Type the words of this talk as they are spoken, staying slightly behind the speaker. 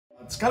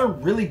it's got a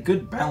really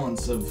good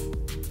balance of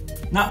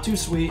not too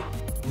sweet,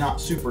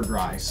 not super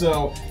dry.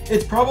 So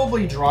it's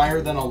probably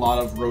drier than a lot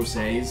of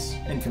rosés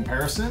in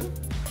comparison.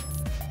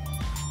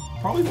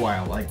 Probably why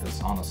I like this,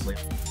 honestly.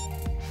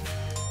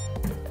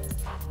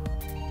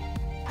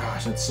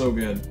 Gosh, that's so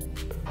good.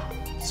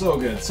 So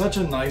good. Such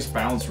a nice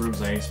balanced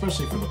rosé,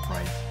 especially for the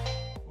price.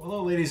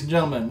 Hello, ladies and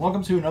gentlemen.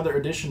 Welcome to another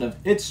edition of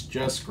It's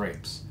Just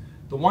Grapes,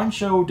 the wine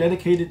show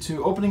dedicated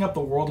to opening up the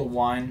world of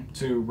wine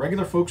to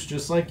regular folks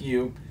just like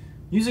you,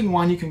 using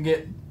wine you can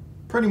get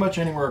pretty much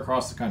anywhere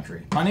across the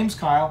country. My name's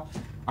Kyle.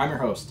 I'm your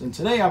host, and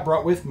today I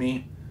brought with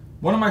me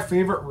one of my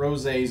favorite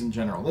rosés in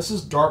general. This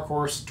is Dark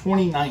Horse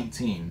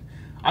 2019.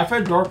 I've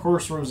had Dark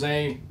Horse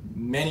Rosé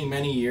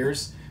many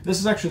years. This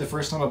is actually the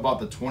first time I bought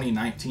the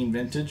 2019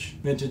 vintage.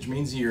 Vintage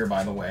means year,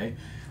 by the way.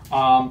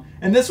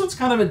 And this one's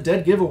kind of a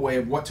dead giveaway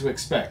of what to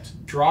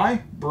expect.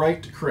 Dry,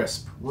 bright,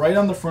 crisp, right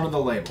on the front of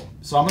the label.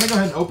 So I'm going to go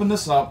ahead and open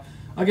this up.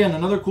 Again,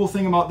 another cool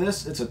thing about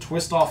this, it's a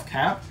twist-off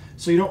cap,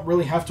 so you don't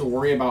really have to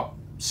worry about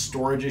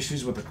storage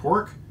issues with the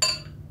cork.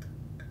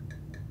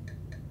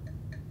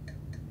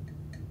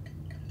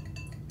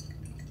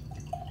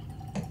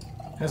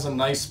 Has a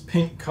nice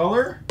pink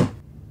color.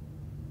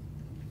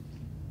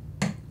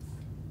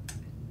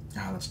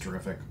 Ah, that's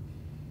terrific.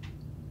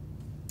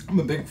 I'm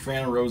a big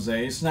fan of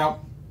rosés.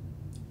 Now,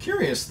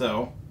 curious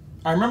though,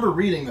 I remember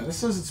reading that this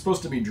says it's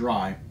supposed to be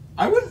dry.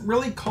 I wouldn't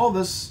really call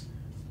this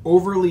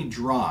overly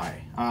dry.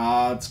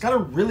 It's got a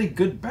really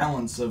good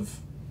balance of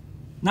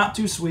not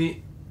too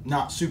sweet,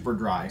 not super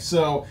dry.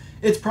 So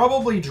it's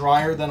probably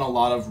drier than a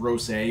lot of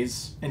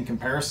rosés in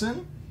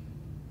comparison.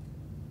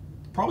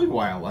 Probably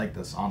why I like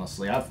this,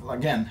 honestly. I've,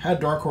 again, had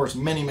Dark Horse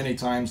many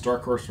times,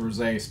 Dark Horse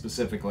Rosé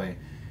specifically.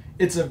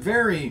 It's a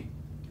very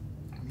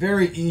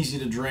easy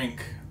to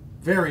drink,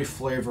 very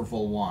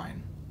flavorful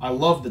wine. I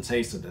love the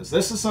taste of this.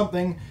 This is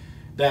something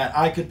that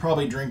I could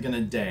probably drink in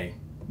a day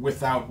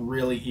without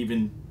really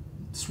even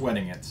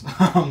sweating it.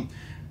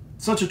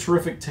 Such a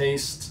terrific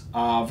taste,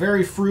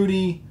 very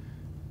fruity,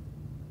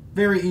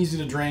 very easy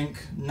to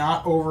drink,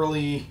 not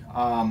overly,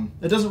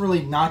 it doesn't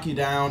really knock you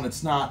down,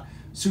 it's not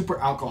super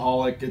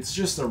alcoholic, it's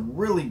just a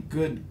really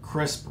good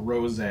crisp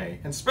rosé,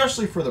 and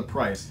especially for the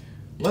price.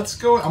 Let's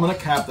go, I'm going to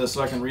cap this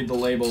so I can read the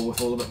label with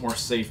a little bit more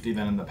safety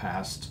than in the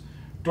past.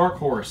 Dark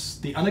Horse,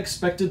 the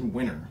unexpected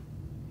winner.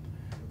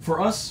 For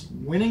us,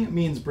 winning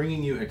means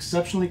bringing you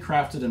exceptionally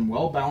crafted and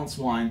well-balanced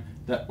wine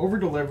that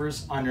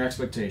over-delivers on your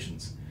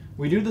expectations.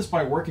 We do this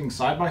by working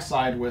side by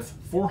side with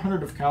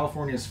 400 of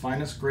California's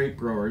finest grape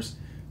growers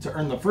to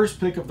earn the first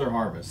pick of their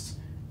harvests.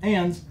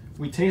 And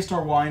we taste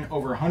our wine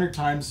over 100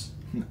 times,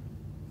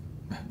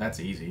 that's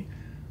easy,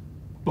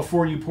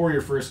 before you pour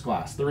your first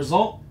glass. The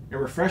result? A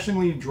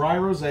refreshingly dry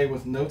rosé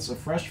with notes of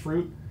fresh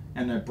fruit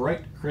and a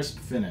bright, crisp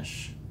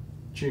finish.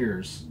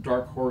 Cheers,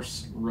 Dark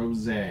Horse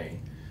Rosé.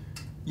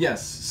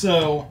 Yes,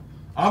 so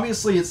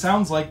obviously it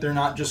sounds like they're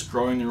not just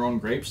growing their own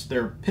grapes,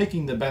 they're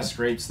picking the best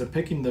grapes, they're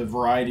picking the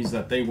varieties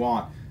that they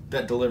want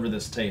that deliver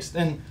this taste.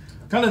 And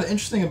kind of the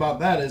interesting thing about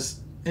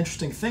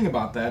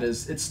that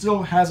is it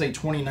still has a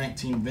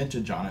 2019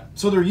 vintage on it.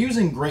 So they're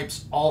using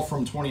grapes all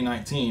from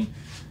 2019,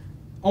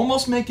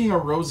 almost making a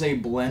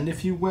rosé blend,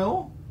 if you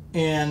will,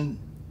 and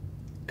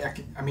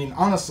I mean,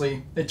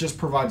 honestly, it just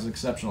provides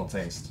exceptional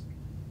taste.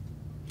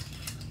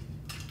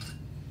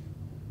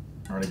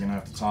 Already gonna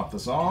have to top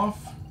this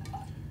off.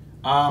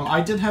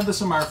 I did have this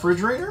in my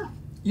refrigerator.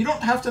 You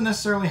don't have to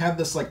necessarily have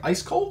this like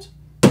ice cold,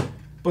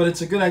 but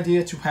it's a good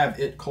idea to have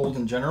it cold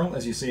in general.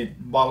 As you see, the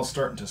bottle's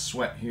starting to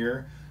sweat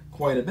here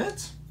quite a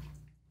bit.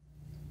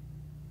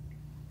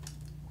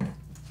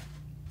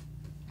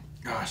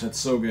 Gosh, that's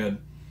so good.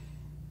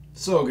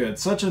 So good.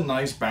 Such a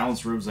nice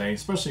balanced rosé,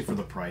 especially for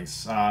the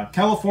price.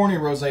 California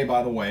rosé,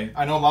 by the way.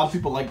 I know a lot of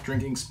people like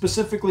drinking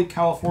specifically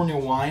California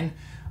wine,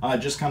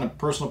 just kind of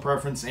personal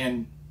preference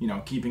and, you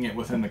know, keeping it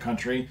within the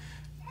country.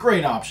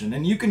 Great option,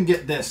 and you can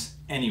get this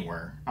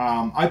anywhere.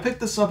 I picked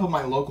this up at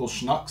my local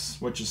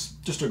Schnucks, which is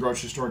just a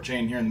grocery store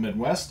chain here in the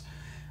Midwest.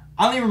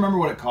 I don't even remember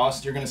what it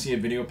cost. You're going to see a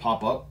video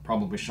pop up,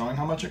 probably showing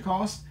how much it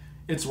cost.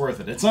 It's worth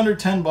it. It's under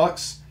 10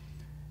 bucks.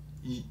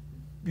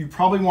 You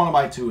probably want to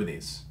buy 2 of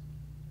these.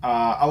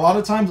 A lot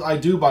of times I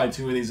do buy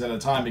 2 of these at a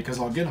time because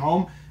I'll get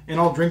home and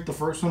I'll drink the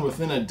first one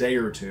within a day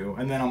or two.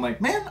 And then I'm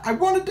like, man, I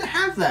wanted to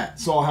have that.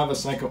 So I'll have a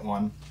second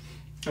one.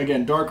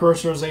 Again, Dark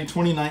Horse Rosé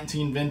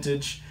 2019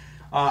 vintage.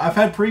 I've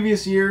had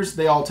previous years.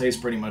 They all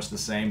taste pretty much the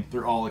same.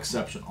 They're all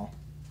exceptional.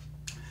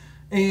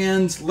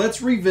 And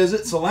let's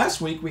revisit. So last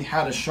week we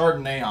had a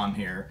Chardonnay on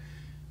here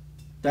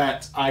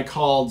that I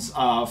called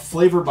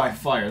Flavor by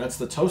Fire. That's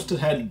the Toasted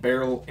Head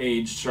Barrel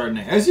Aged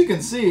Chardonnay. As you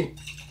can see,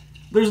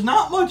 there's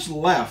not much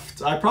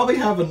left. I probably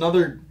have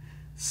another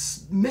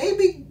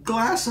maybe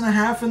glass and a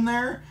half in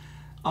there.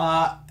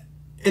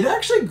 It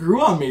actually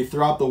grew on me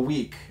throughout the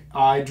week.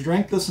 I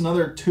drank this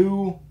another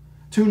two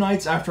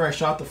nights after I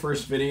shot the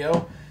first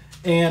video,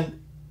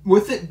 and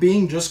with it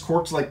being just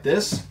corked like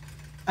this,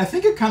 I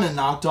think it kind of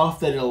knocked off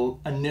that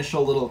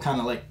initial little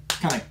kind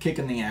of kick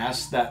in the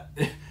ass that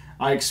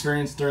I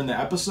experienced during the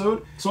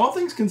episode. So all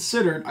things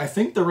considered, I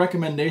think the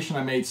recommendation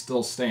I made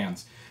still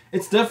stands.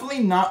 It's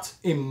definitely not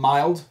a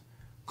mild,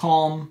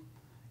 calm,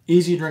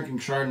 easy drinking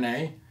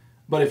Chardonnay,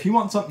 but if you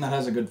want something that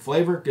has a good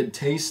flavor, good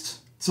taste,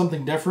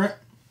 something different,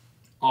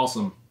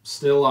 awesome.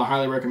 Still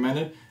highly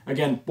recommended.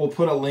 Again, we'll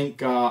put a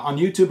link on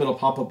YouTube. It'll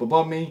pop up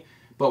above me,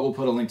 but we'll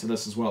put a link to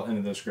this as well in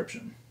the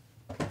description.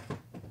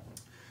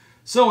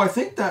 So I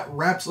think that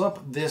wraps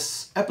up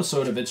this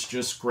episode of It's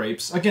Just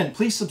Grapes. Again,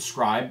 please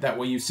subscribe. That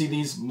way you see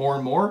these more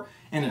and more,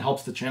 and it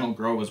helps the channel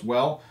grow as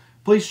well.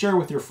 Please share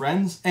with your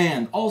friends.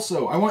 And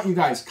also, I want you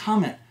guys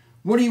comment.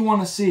 What do you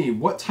want to see?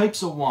 What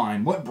types of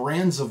wine? What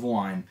brands of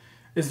wine?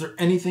 Is there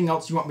anything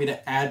else you want me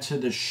to add to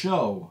the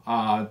show?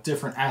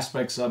 Different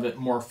aspects of it,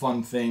 more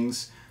fun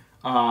things.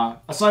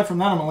 Aside from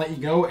that, I'm going to let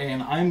you go,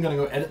 and I'm going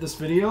to go edit this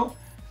video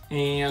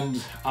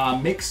and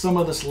make some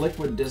of this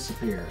liquid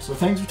disappear. So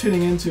thanks for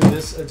tuning in to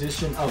this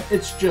edition of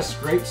It's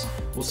Just Grapes.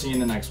 We'll see you in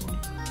the next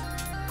one.